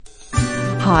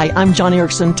Hi, I'm Joni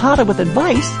Eareckson Tada with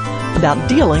advice about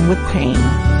dealing with pain.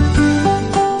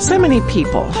 So many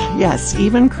people, yes,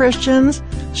 even Christians,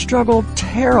 struggle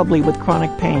terribly with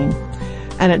chronic pain.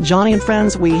 And at Joni and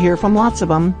Friends, we hear from lots of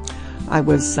them. I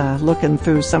was looking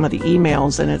through some of the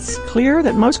emails, and it's clear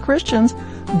that most Christians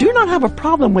do not have a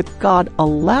problem with God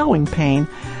allowing pain.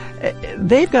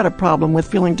 They've got a problem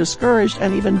with feeling discouraged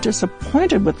and even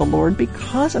disappointed with the Lord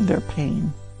because of their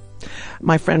pain.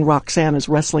 My friend Roxanne is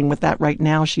wrestling with that right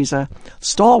now. She's a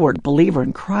stalwart believer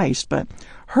in Christ, but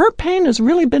her pain has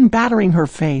really been battering her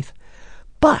faith.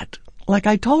 But, like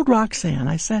I told Roxanne,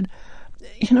 I said,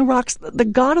 you know, Rox, the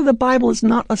God of the Bible is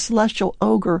not a celestial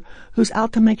ogre who's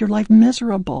out to make your life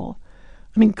miserable.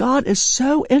 I mean, God is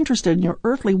so interested in your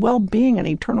earthly well-being and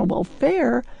eternal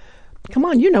welfare. Come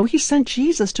on, you know, he sent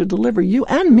Jesus to deliver you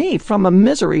and me from a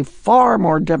misery far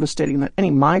more devastating than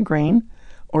any migraine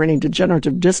or any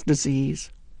degenerative disc disease.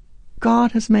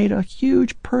 God has made a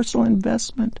huge personal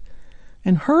investment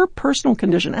in her personal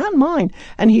condition and mine,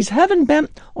 and he's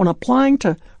heaven-bent on applying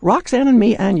to Roxanne and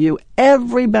me and you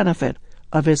every benefit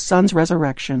of his son's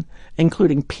resurrection,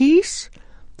 including peace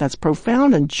that's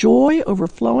profound and joy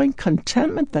overflowing,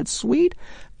 contentment that's sweet,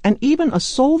 and even a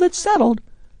soul that's settled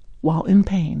while in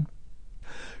pain.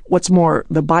 What's more,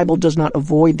 the Bible does not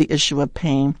avoid the issue of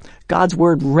pain. God's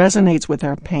word resonates with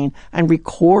our pain and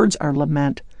records our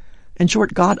lament. In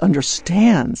short, God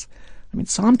understands. I mean,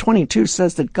 Psalm 22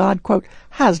 says that God, quote,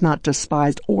 has not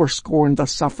despised or scorned the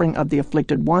suffering of the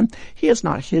afflicted one. He has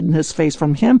not hidden his face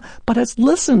from him, but has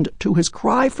listened to his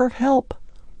cry for help.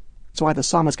 That's why the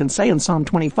psalmist can say in Psalm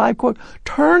 25, quote,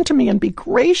 turn to me and be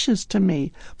gracious to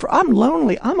me, for I'm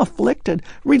lonely, I'm afflicted.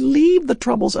 Relieve the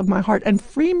troubles of my heart and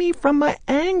free me from my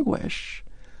anguish.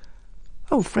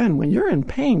 Oh, friend, when you're in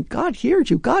pain, God hears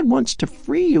you. God wants to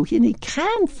free you, and he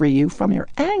can free you from your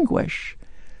anguish.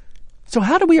 So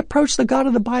how do we approach the God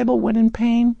of the Bible when in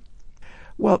pain?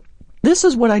 Well, this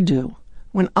is what I do.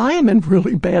 When I am in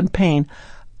really bad pain,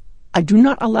 I do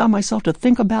not allow myself to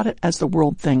think about it as the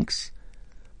world thinks.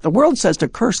 The world says to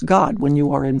curse God when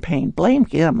you are in pain. Blame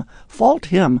him, fault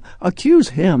him, accuse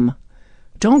him.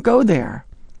 Don't go there.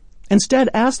 Instead,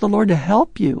 ask the Lord to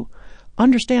help you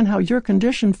understand how your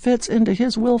condition fits into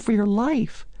his will for your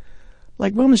life.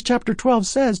 Like Romans chapter 12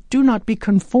 says, do not be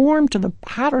conformed to the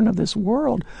pattern of this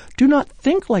world. Do not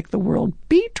think like the world.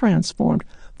 Be transformed,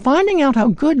 finding out how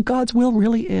good God's will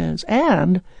really is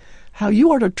and how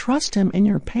you are to trust him in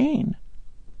your pain.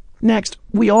 Next,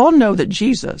 we all know that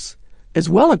Jesus is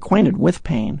well acquainted with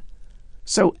pain.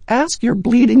 So ask your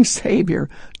bleeding Savior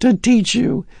to teach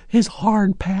you his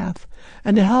hard path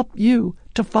and to help you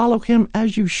to follow him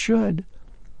as you should.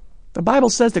 The Bible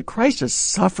says that Christ has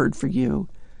suffered for you,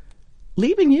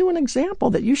 leaving you an example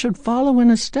that you should follow in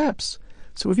his steps.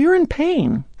 So if you're in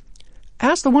pain,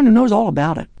 ask the one who knows all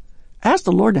about it. Ask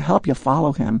the Lord to help you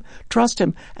follow him, trust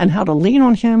him, and how to lean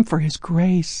on him for his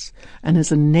grace and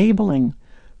his enabling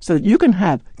so that you can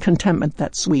have contentment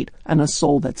that's sweet and a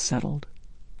soul that's settled.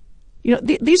 You know,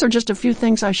 these are just a few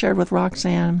things I shared with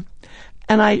Roxanne.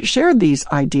 And I shared these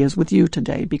ideas with you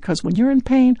today because when you're in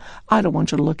pain, I don't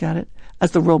want you to look at it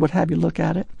as the world would have you look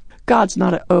at it. God's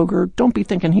not an ogre. Don't be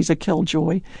thinking he's a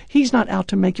killjoy. He's not out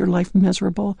to make your life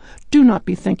miserable. Do not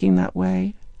be thinking that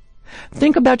way.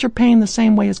 Think about your pain the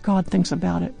same way as God thinks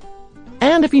about it.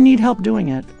 And if you need help doing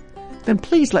it, then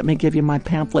please let me give you my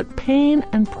pamphlet, Pain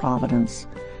and Providence.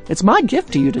 It's my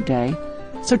gift to you today.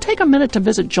 So take a minute to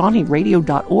visit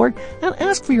johnnyradio.org and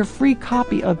ask for your free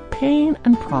copy of Pain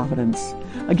and Providence.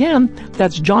 Again,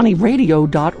 that's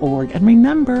johnnyradio.org. And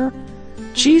remember,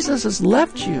 Jesus has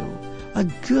left you a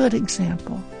good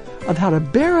example of how to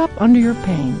bear up under your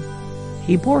pain.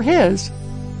 He bore his.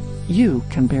 You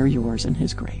can bear yours in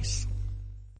his grace.